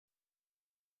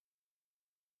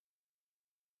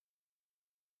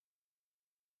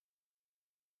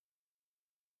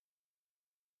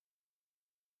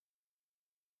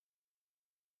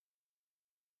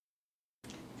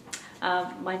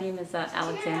My name is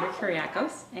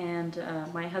Alexandra and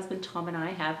my husband Tom and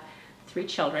I have 3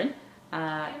 children,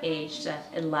 aged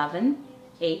 11,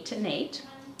 8, and 8.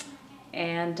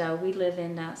 And we live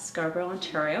in Scarborough,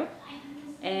 Ontario.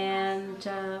 And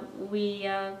we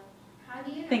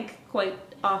think quite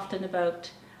often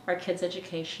about our kids'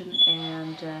 education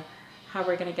and how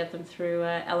we're going to get them through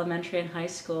elementary and high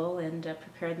school and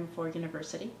prepare them for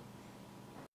university.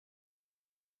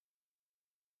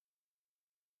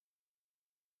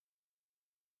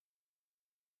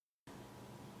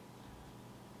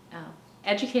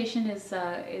 Education is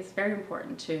very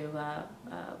important to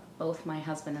both my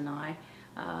husband and I.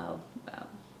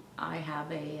 I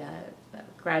have a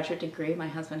graduate degree. My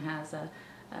husband has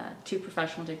 2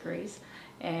 professional degrees,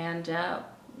 and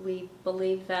we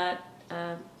believe that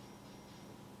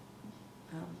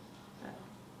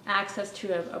access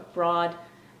to a broad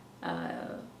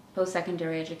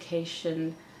post-secondary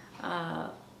education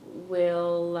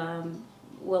will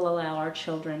allow our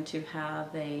children to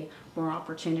have more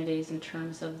opportunities in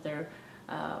terms of their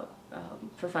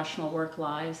professional work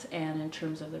lives and in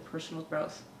terms of their personal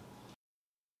growth.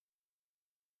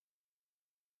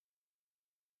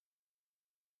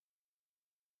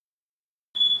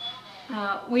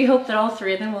 We hope that all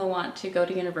 3 of them will want to go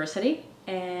to university,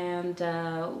 and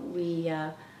we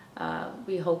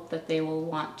hope that they will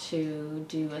want to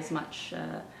do as much.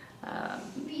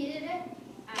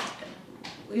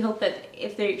 We hope that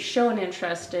if they show an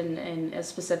interest in a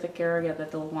specific area,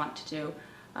 that they'll want to do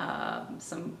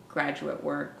some graduate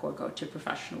work or go to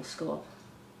professional school.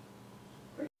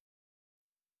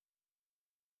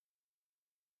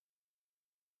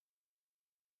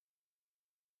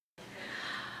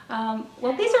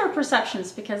 Well, these are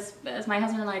perceptions because, as my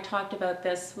husband and I talked about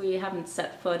this, I haven't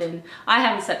set foot in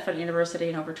university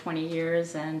in over 20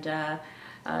 years, and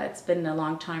it's been a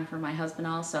long time for my husband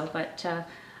also, but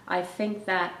I think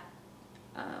that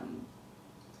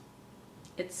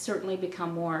it's certainly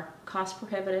become more cost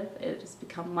prohibitive. It has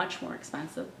become much more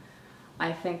expensive.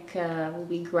 I think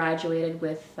we graduated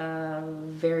with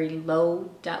very low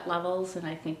debt levels, and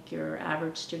I think your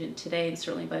average student today, and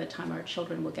certainly by the time our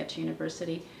children will get to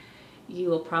university, you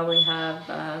will probably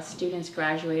have students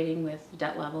graduating with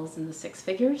debt levels in the 6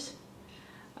 figures.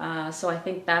 So I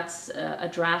think that's a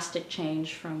drastic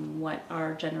change from what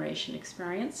our generation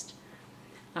experienced.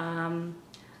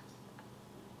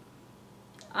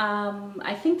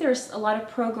 I think there's a lot of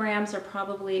programs I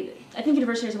think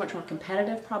universities are much more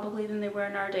competitive probably than they were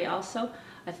in our day also.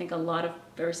 I think a lot of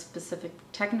very specific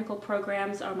technical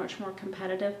programs are much more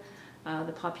competitive.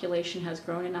 The population has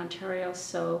grown in Ontario,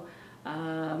 so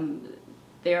the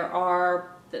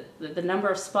number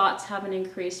of spots haven't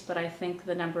increased, but I think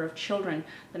the number of children,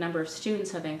 the number of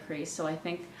students have increased. So I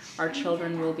think our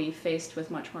children will be faced with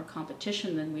much more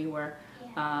competition than we were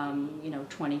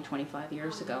 20, 25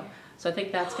 years ago. So I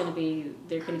think they're going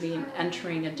to be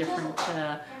entering a different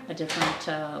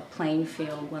playing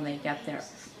field when they get there.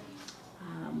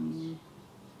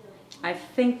 I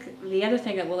think the other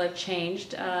thing that will have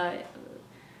changed,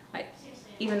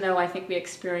 even though I think we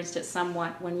experienced it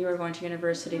somewhat when you were going to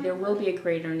university, there will be a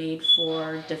greater need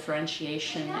for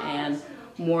differentiation and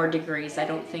more degrees. I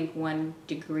don't think one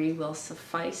degree will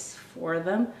suffice for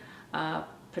them,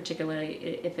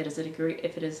 particularly if it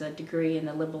is a degree in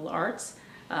the liberal arts,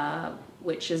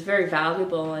 which is very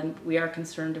valuable, and we are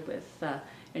concerned with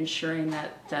ensuring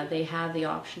that they have the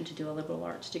option to do a liberal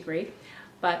arts degree.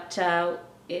 But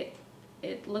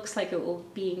it looks like it will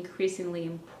be increasingly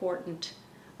important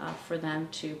for them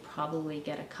to probably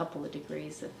get a couple of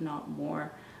degrees, if not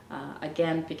more,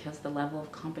 again, because the level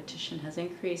of competition has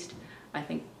increased, I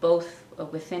think both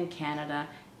within Canada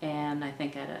and I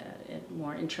think at a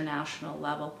more international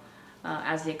level.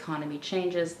 As the economy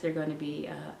changes, they're going to be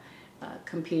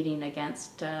competing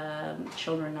against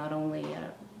children not only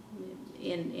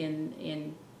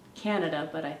in Canada,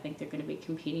 but I think they're going to be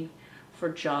competing for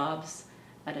jobs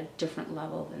at a different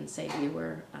level than, say, we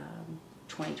were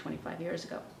 20, 25 years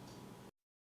ago.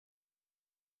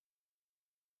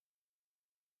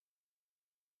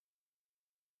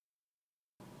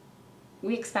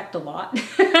 We expect a lot,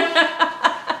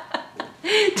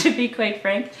 to be quite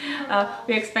frank.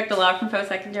 We expect a lot from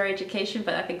post-secondary education,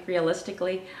 but I think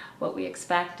realistically what we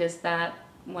expect is that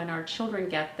when our children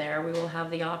get there, we will have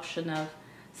the option of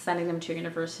sending them to a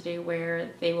university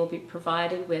where they will be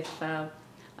provided with the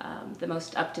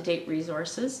most up-to-date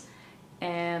resources,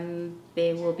 and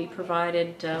they will be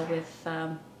provided with,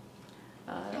 the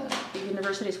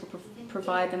universities will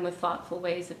provide them with thoughtful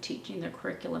ways of teaching their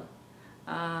curriculum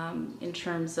in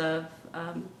terms of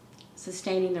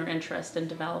sustaining their interest and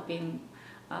developing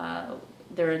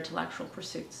their intellectual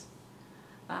pursuits.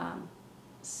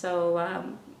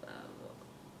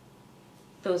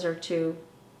 Those are two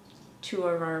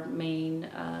of our main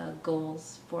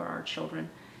goals for our children,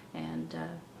 and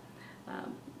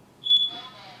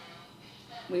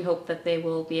we hope that they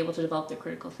will be able to develop their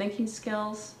critical thinking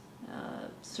skills.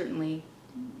 Certainly,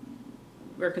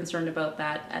 we're concerned about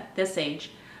that at this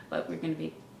age, but we're going to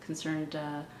be concerned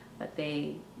that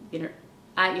they,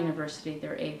 at university,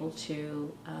 they're able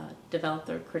to develop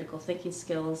their critical thinking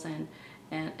skills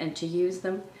and to use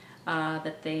them.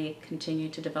 That they continue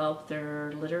to develop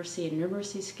their literacy and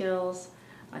numeracy skills.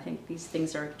 I think these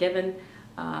things are given.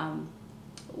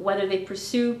 Whether they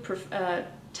pursue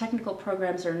technical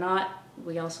programs or not,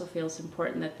 we also feel it's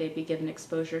important that they be given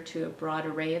exposure to a broad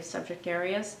array of subject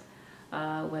areas,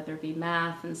 whether it be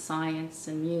math and science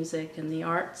and music and the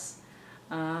arts,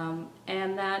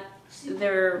 and that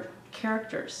their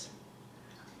characters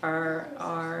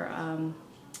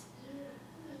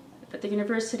that the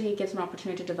university gives an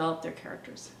opportunity to develop their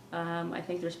characters. I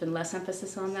think there's been less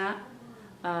emphasis on that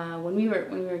when we were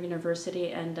at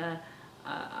university, and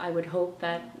I would hope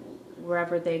that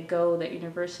wherever they go, that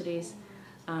universities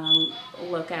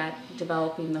look at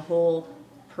developing the whole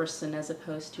person as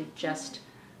opposed to just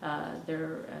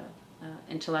their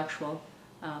intellectual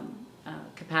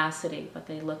capacity, but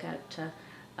they look at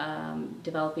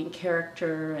developing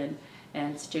character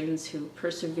and students who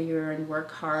persevere and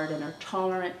work hard and are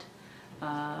tolerant,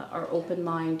 are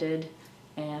open-minded,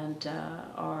 and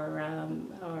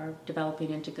are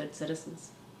developing into good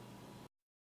citizens.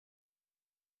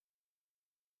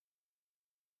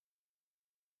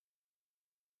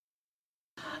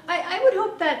 I would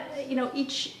hope that,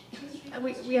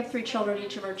 we have 3 children,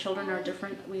 each of our children are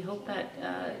different. We hope that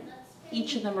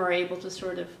each of them are able to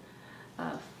sort of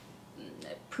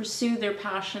pursue their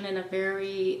passion in a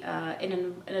very, in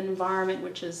an environment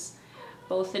which is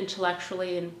both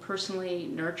intellectually and personally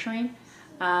nurturing.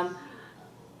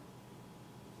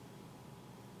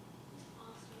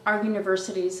 Our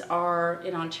universities in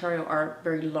Ontario are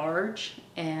very large,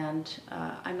 and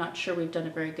I'm not sure we've done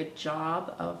a very good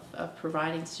job of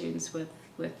providing students with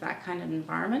that kind of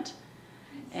environment.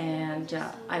 And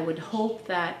I would hope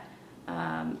that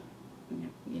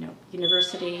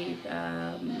university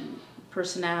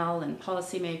personnel and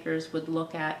policymakers would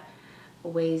look at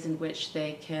ways in which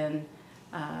they can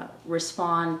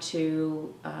respond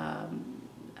to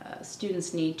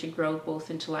students' need to grow both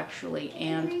intellectually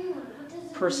and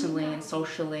personally and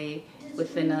socially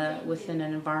within an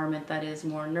environment that is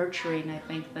more nurturing, I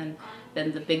think, than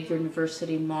the big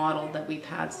university model that we've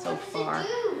had so far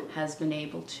has been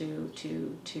able to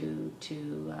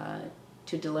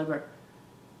deliver.